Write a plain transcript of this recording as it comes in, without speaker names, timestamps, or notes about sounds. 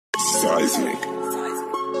Seismic.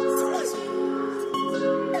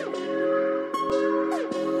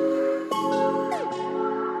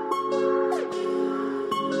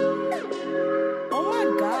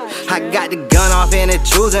 I got the gun off in the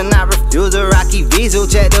choose and I refuse a Rocky Visa.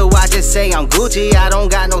 Check the watch and say I'm Gucci, I don't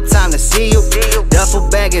got no time to see you. Duffel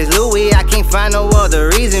bag is Louis, I can't find no other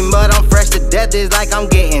reason, but I'm fresh to death, it's like I'm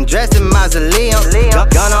getting dressed in Mausoleum.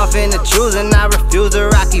 Gun off in the choose and I refuse a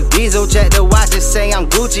Rocky Visa. Check the watch and say I'm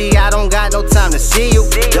Gucci, I don't got no time to see you.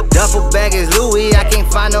 Duffel bag is Louis, I can't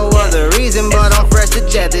find no other reason, but I'm fresh to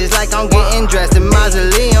death, it's like I'm getting dressed in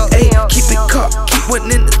Mausoleum. Ay, keep it caught, keep one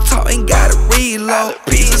in the talk, ain't gotta reload.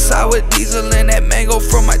 Pizza with diesel and that mango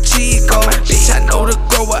from my Chico. Bitch, I know the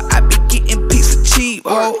grower, I be getting piece of cheap.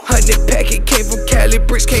 100 packet came from Cali,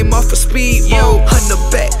 bricks came off a speed mode.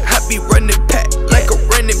 100 back, I be running pack like a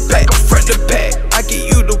running back, front to back. I get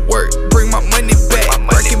you to work, bring my money back,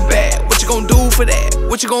 working back. What you gon' do for that?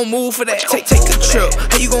 What you gon' move for that? Take a trip,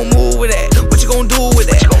 how you gon' move with that? What you gon' do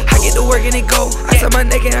with that? I get to work and it go. I set my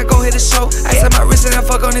neck and I gon' hit the show. I set my wrist and I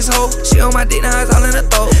fuck on this hoe. She on my dick, now it's all in the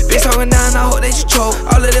throat. Bitch talking down, I hope that you choke.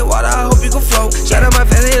 All of that water, I hope you can float. Shout out my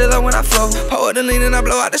family, hit it up when I flow. Pour the lean and I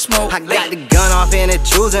blow out the smoke. I got the gun off in the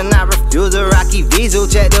choose and I refuse a Rocky Visa.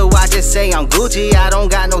 Check the watch and say I'm Gucci, I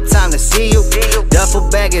don't got no time to see you.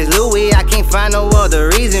 Duffel bag is Louis, I can't find no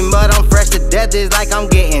other reason, but I'm fresh to death, it's like I'm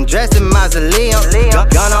getting dressed in Mausoleum.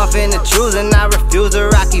 Gun off in the choose and I refuse a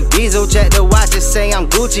Rocky Visa. Check the watch and say I'm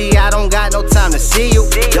Gucci, I don't got no time to see you.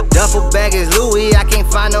 Duffel bag is Louis, I can't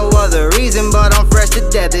find no other reason, but I'm fresh to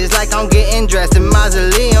death, it's like I'm getting dressed in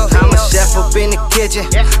Mausoleum. I'm a chef up in the kitchen,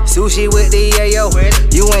 sushi with the yayo.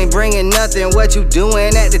 You ain't bringing nothing, what you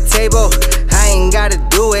doing at the table? I ain't gotta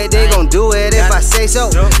do it, they gon' do it if I say so.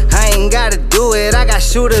 I ain't gotta do it, I got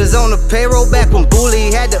shooters on the payroll. Back when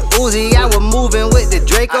Bully had the Uzi, I was moving with the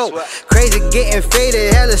Draco. Crazy getting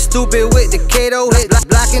faded, hella stupid with the Kato. Hit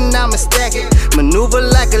blocking, I'ma stack it, maneuver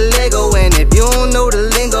like a Lego. And if you don't know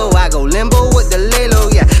the lingo, I go limbo with the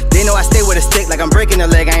Lalo, yeah. They know I stay with a stick like I'm breaking a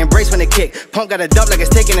leg, I embrace when they kick. Punk got a dump like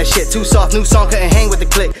it's taking a shit, too soft, new song couldn't hang with the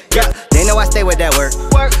click. Yeah, they know I stay with that work.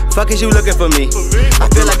 Fuck is you looking for me?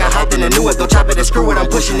 I feel like I hopped in a new one, don't chop it and screw it,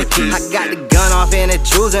 I'm pushing the keys. I got the gun off in the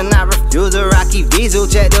choose and I refuse a Rocky Visa.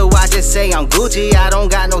 Check the watch and say I'm Gucci, I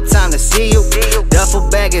don't got no time to see you. Duffel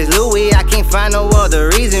bag is Louis, I can't find no other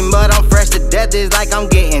reason, but I'm fresh to death, it's like I'm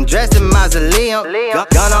getting dressed in Mausoleum.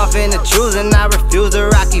 Gun off in the choose and I refuse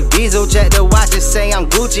a Rocky Visa. Check the watch and say I'm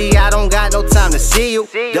Gucci, I don't got no time to see you.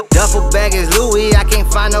 Duffel bag is Louis, I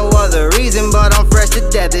can't find no other reason, but I'm fresh to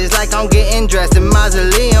death, it's like I'm getting dressed in Mausoleum.